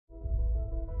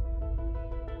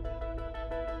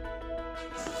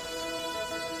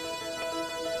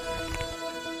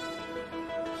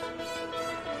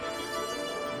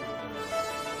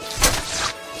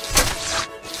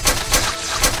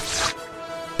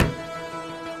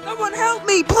Someone help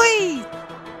me, please!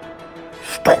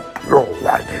 Stop your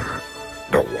whining.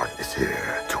 No one is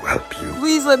here to help you.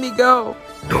 Please let me go.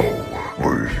 No,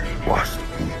 we must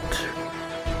eat.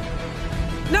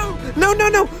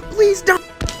 No, please don't.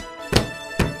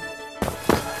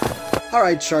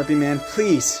 Alright, Sharpie Man,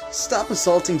 please, stop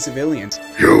assaulting civilians.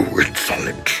 You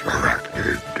insolent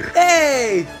arachnid.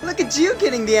 Hey! Look at you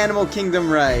getting the animal kingdom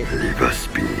right. Leave us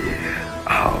be.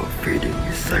 Our feeding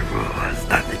you several has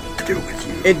nothing to do with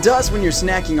you. It does when you're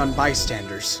snacking on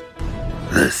bystanders.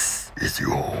 This is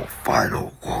your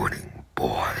final warning,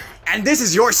 boy. And this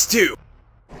is yours too!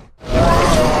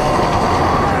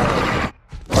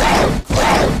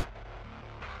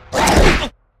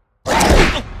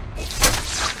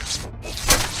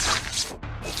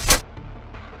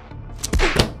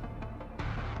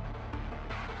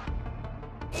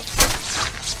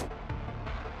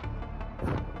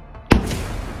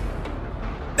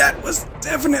 That was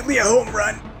definitely a home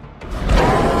run.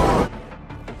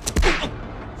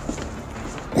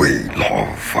 We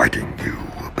love fighting you,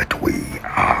 but we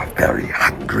are very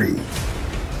hungry.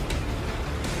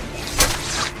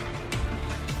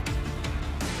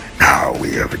 Now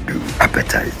we have a new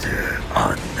appetizer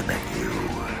on the menu.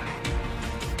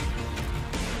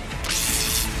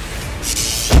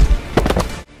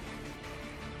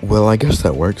 Well, I guess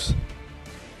that works.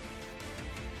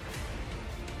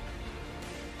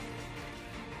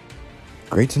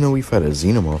 Great to know we fought a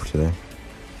xenomorph today.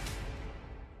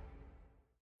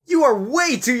 You are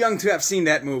way too young to have seen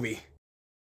that movie.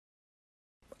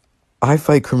 I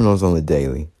fight criminals on the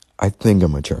daily. I think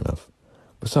I'm mature enough.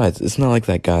 Besides, it's not like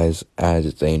that guy's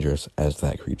as dangerous as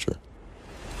that creature.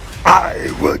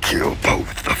 I will kill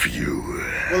both of you.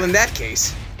 Well, in that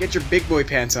case, get your big boy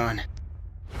pants on.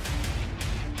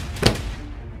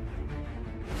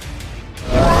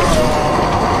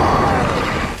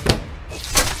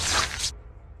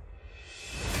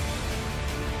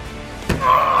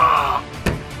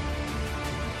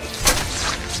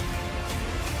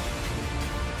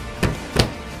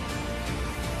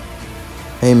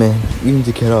 Hey man, you need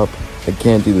to get up. I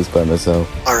can't do this by myself.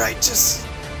 Alright, just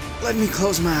let me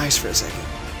close my eyes for a second.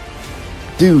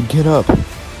 Dude, get up.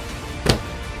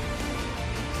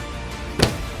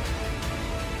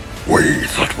 We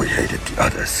thought we hated the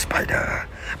other spider,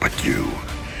 but you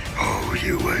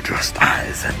were just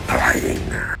eyes and prying.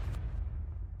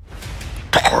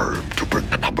 Time to bring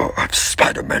the number of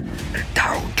Spider-Men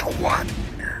down to 1.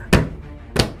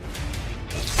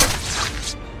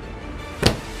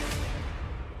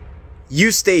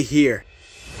 You stay here.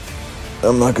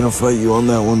 I'm not gonna fight you on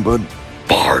that one, bud.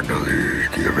 Finally,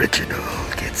 the original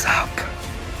gets up.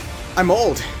 I'm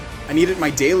old. I needed my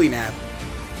daily nap.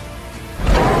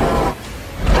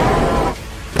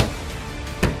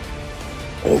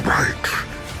 Alright,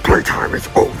 playtime is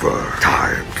over.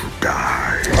 Time to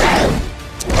die.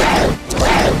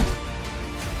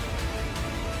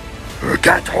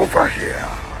 Get over here.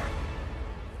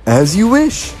 As you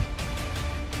wish.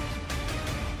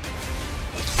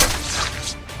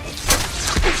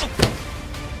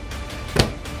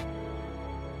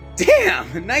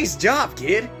 Damn, nice job,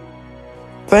 kid.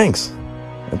 Thanks.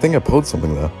 I think I pulled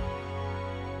something though.